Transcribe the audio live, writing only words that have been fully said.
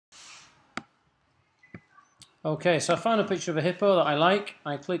Okay, so I found a picture of a hippo that I like.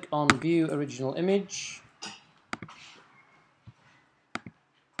 I click on View Original Image.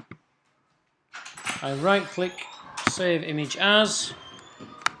 I right-click, Save Image As,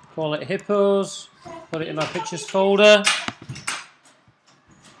 call it Hippos, put it in my Pictures folder,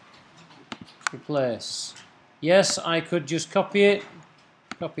 replace. Yes, I could just copy it,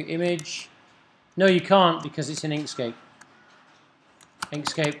 copy image. No, you can't because it's in Inkscape.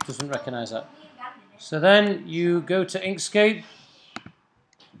 Inkscape doesn't recognize that. So then you go to Inkscape.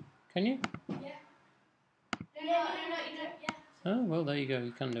 Can you? Yeah. Oh, well, there you go.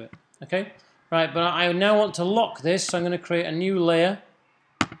 You can do it. Okay. Right, but I now want to lock this, so I'm going to create a new layer.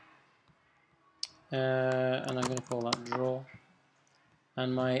 And I'm going to call that Draw.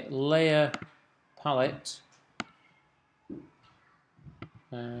 And my layer palette,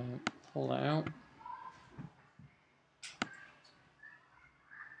 pull that out.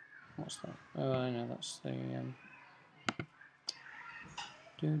 What's that? Oh, I know, that's the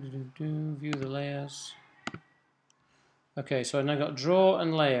view the layers. Okay, so I've now got draw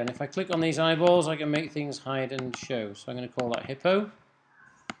and layer, and if I click on these eyeballs, I can make things hide and show. So I'm going to call that hippo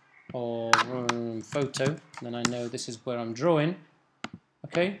or photo. Then I know this is where I'm drawing.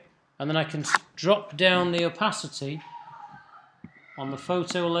 Okay, and then I can drop down the opacity on the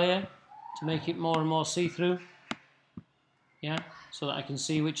photo layer to make it more and more see-through. Yeah, so that I can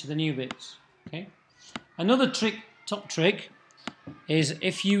see which are the new bits. Okay. Another trick, top trick, is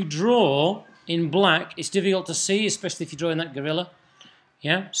if you draw in black, it's difficult to see, especially if you're drawing that gorilla.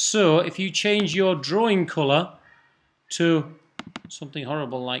 Yeah. So if you change your drawing color to something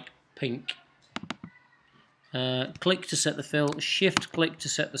horrible like pink, click to set the fill, shift click to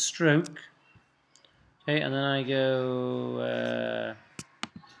set the stroke. Okay, and then I go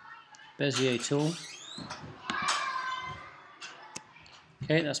Bezier tool.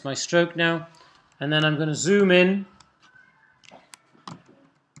 Okay, that's my stroke now, and then I'm going to zoom in.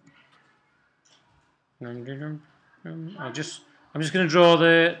 I'm just going to draw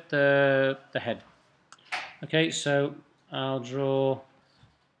the head. Okay, so I'll draw,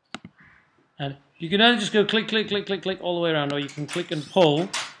 and you can either just go click, click, click, click, click all the way around, or you can click and pull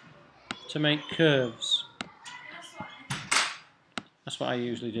to make curves. That's what I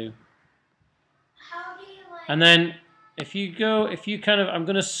usually do. And then if you kind of, I'm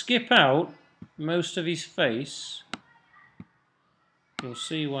going to skip out most of his face. You'll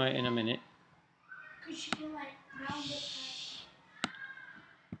see why in a minute.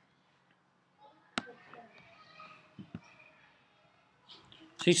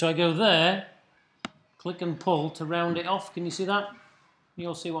 See, so I go there, click and pull to round it off. Can you see that?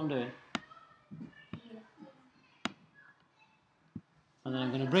 You'll see what I'm doing. And then I'm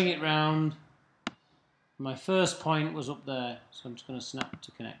going to bring it round. My first point was up there, so I'm just going to snap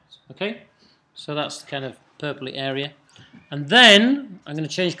to connect. Okay, so that's the kind of purpley area. And then I'm going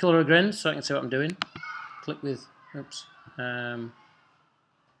to change colour again so I can see what I'm doing. Click with, oops,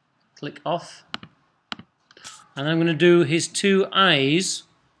 click off. And I'm going to do his two eyes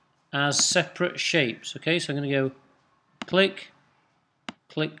as separate shapes. Okay, so I'm going to go click,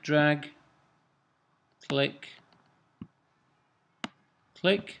 click, drag, click,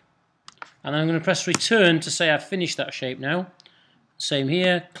 click. And then I'm going to press return to say I've finished that shape now. Same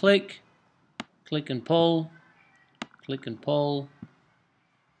here, click, click and pull, click and pull,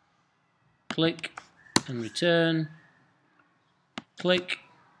 click and return, click,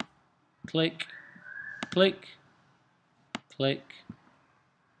 click, click, click,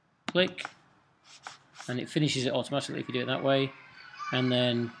 click, and it finishes it automatically if you do it that way. And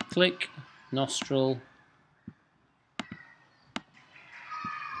then click, nostril,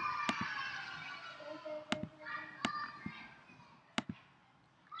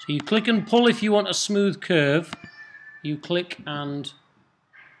 so you click and pull if you want a smooth curve. You click and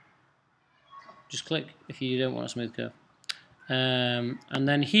just click if you don't want a smooth curve. And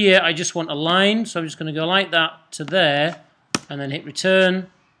then here I just want a line, so I'm just going to go like that to there, and then hit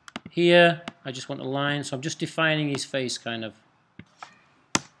return. Here I just want a line, so I'm just defining his face kind of.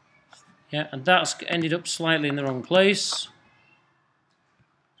 Yeah, and that's ended up slightly in the wrong place.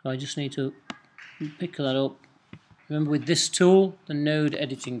 So I just need to pick that up. Remember with this tool, the node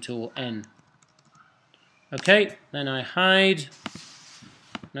editing tool, N. Okay, then I hide.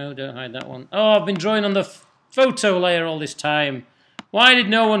 No, don't hide that one. Oh, I've been drawing on the photo layer all this time. Why did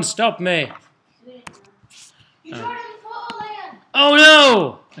no one stop me? You drawing on the photo layer. Oh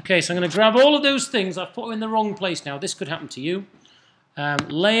no! Okay, so I'm going to grab all of those things. I've put them in the wrong place now. This could happen to you.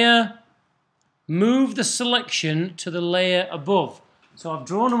 Layer, move the selection to the layer above. So I've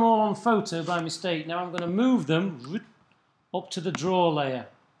drawn them all on photo by mistake. Now I'm going to move them up to the draw layer.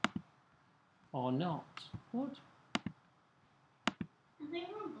 Or not. What? I think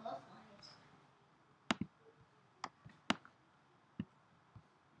we're on both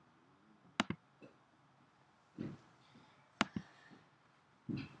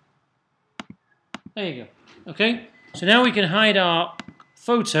There you go. Okay, so now we can hide our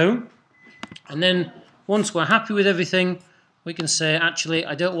photo, and then once we're happy with everything, we can say, actually,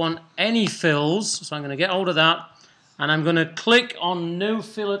 I don't want any fills, so I'm going to get hold of that, and I'm going to click on no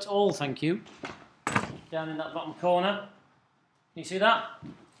fill at all, thank you, down in that bottom corner. Can you see that?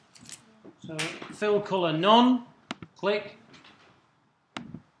 So fill colour none, click,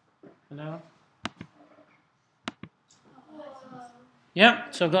 and now. Yeah,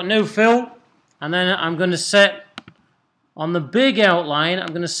 so I've got no fill, and then I'm going to set, on the big outline, I'm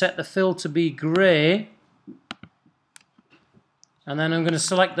going to set the fill to be grey, and then I'm going to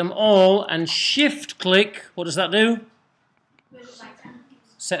select them all and shift click. What does that do?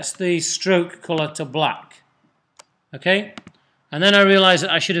 Sets the stroke colour to black. Okay, and then I realise that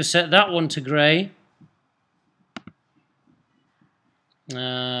I should have set that one to grey.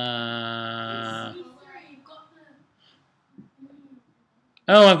 Oh,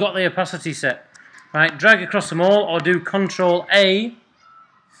 I've got the opacity set. Right, drag across them all, or do Control A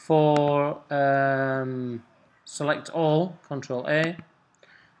for select all, Control A,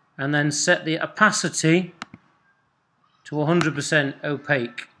 and then set the opacity to 100%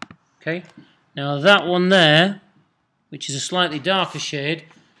 opaque. Okay, now that one there, which is a slightly darker shade,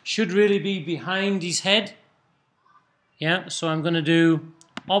 should really be behind his head. Yeah, so I'm going to do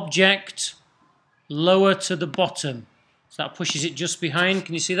Object, lower to the bottom. So that pushes it just behind.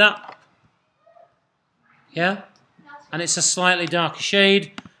 Can you see that? Yeah? And it's a slightly darker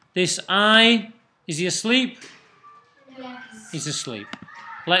shade. This eye, is he asleep? Yes. He's asleep.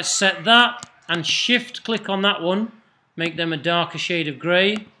 Let's set that and shift click on that one. Make them a darker shade of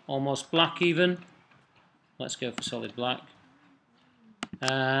grey, almost black even. Let's go for solid black.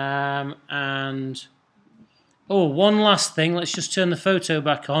 And oh, one last thing. Let's just turn the photo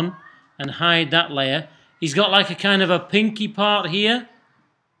back on and hide that layer. He's got like a kind of a pinky part here.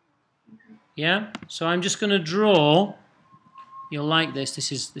 Yeah, so I'm just going to draw. You'll like this.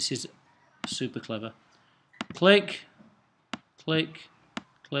 This is super clever. Click, click,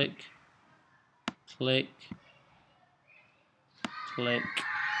 click, click, click,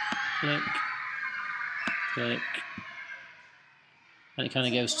 click, click, and it kind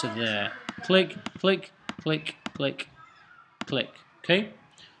of goes to there. Click, click, click, click, click. Okay,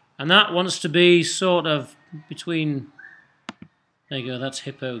 and that wants to be sort of between. There you go. That's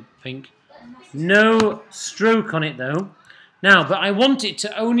hippo pink. No stroke on it though. Now, but I want it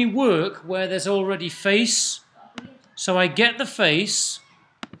to only work where there's already face. So I get the face,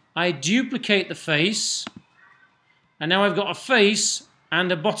 I duplicate the face, and now I've got a face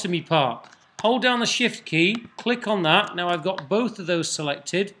and a bottomy part. Hold down the Shift key, click on that. Now I've got both of those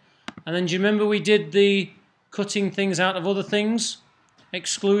selected. And then do you remember we did the cutting things out of other things?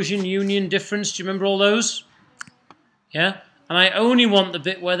 Exclusion, union, difference. Do you remember all those? Yeah? And I only want the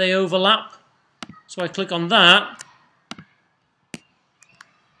bit where they overlap. So I click on that,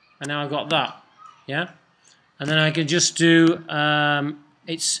 and now I've got that, yeah. And then I can just do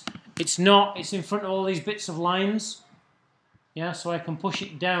it's in front of all these bits of lines, yeah. So I can push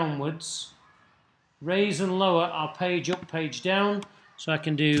it downwards, raise and lower our page up, page down. So I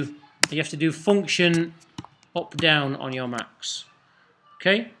can do. You have to do function up down on your Macs,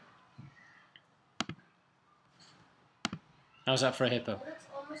 okay. How's that for a hippo?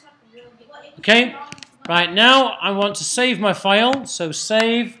 Okay, right now I want to save my file, so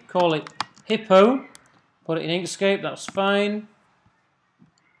save, call it hippo, put it in Inkscape, that's fine.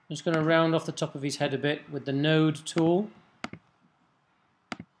 I'm just going to round off the top of his head a bit with the node tool.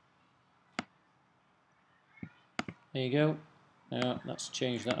 There you go. Now let's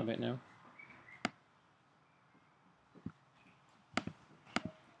change that a bit now.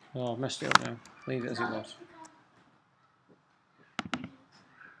 Oh, I've messed it up now. Leave it as it was.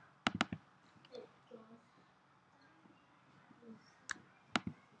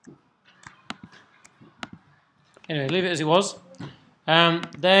 Anyway, leave it as it was.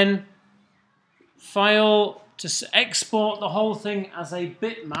 Then file to export the whole thing as a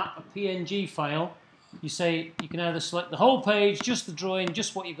bitmap, a PNG file. You say you can either select the whole page, just the drawing,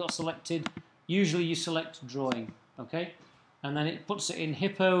 just what you've got selected. Usually you select drawing, okay? And then it puts it in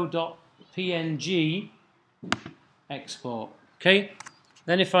hippo.png export, okay?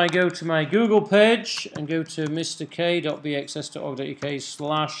 Then if I go to my Google page and go to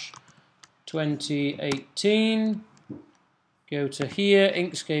mrk.bxs.org.uk/2018, go to here,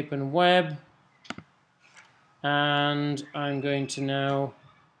 Inkscape and Web, and I'm going to now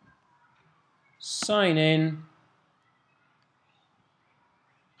sign in,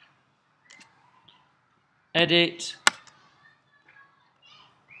 edit,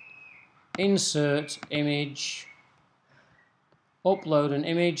 insert image, upload an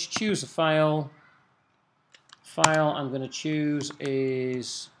image, choose a file. File I'm going to choose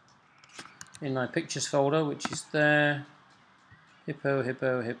is in my pictures folder, which is there. Hippo,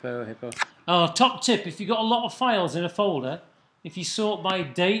 hippo, hippo, hippo. Oh, top tip, if you've got a lot of files in a folder, if you sort by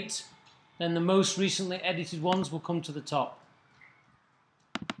date, then the most recently edited ones will come to the top.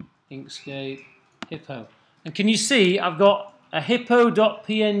 Inkscape, hippo. And can you see I've got a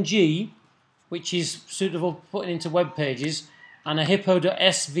hippo.png, which is suitable for putting into web pages, and a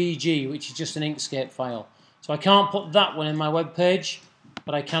hippo.svg, which is just an Inkscape file. So I can't put that one in my web page,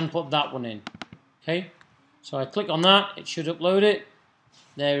 but I can put that one in. Okay, so I click on that, it should upload it.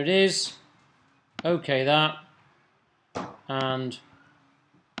 There it is. Okay, that. And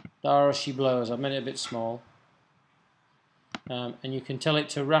there she blows. I've made it a bit small. And you can tell it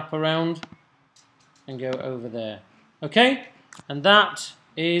to wrap around and go over there. Okay, and that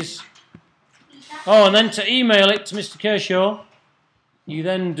is... Oh, and then to email it to Mr. Kershaw, you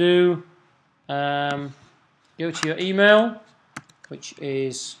then do... go to your email, which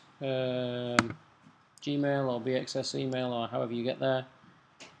is Gmail or BXS email or however you get there.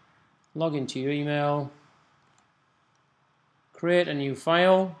 Log into your email. Create a new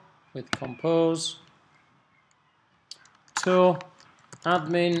file with compose to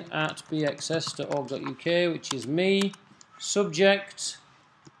admin@bxs.org.uk, which is me. Subject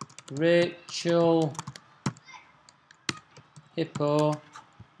Rachel Hippo,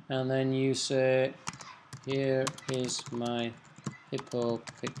 and then you say, here is my hippo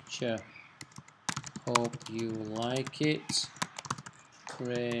picture. Hope you like it,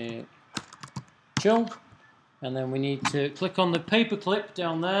 Rachel. And then we need to click on the paperclip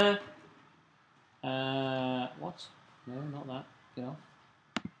down there. What? No, not that. Get off.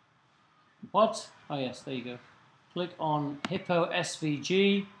 What? Oh yes, there you go. Click on hippo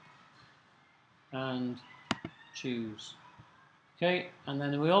SVG and choose. Okay, and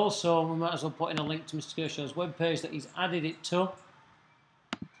then we might as well put in a link to Mr. Kershaw's webpage that he's added it to.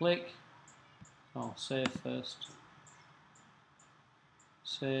 Click. Oh, save first.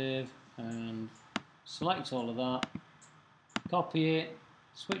 Save and select all of that. Copy it.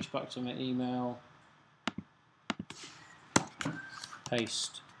 Switch back to my email.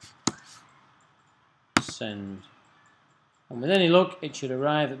 Paste. Send. And with any luck, it should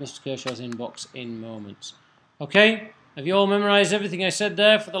arrive at Mr. Kershaw's inbox in moments. Okay? Have you all memorised everything I said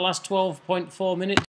there for the last 12.4 minutes?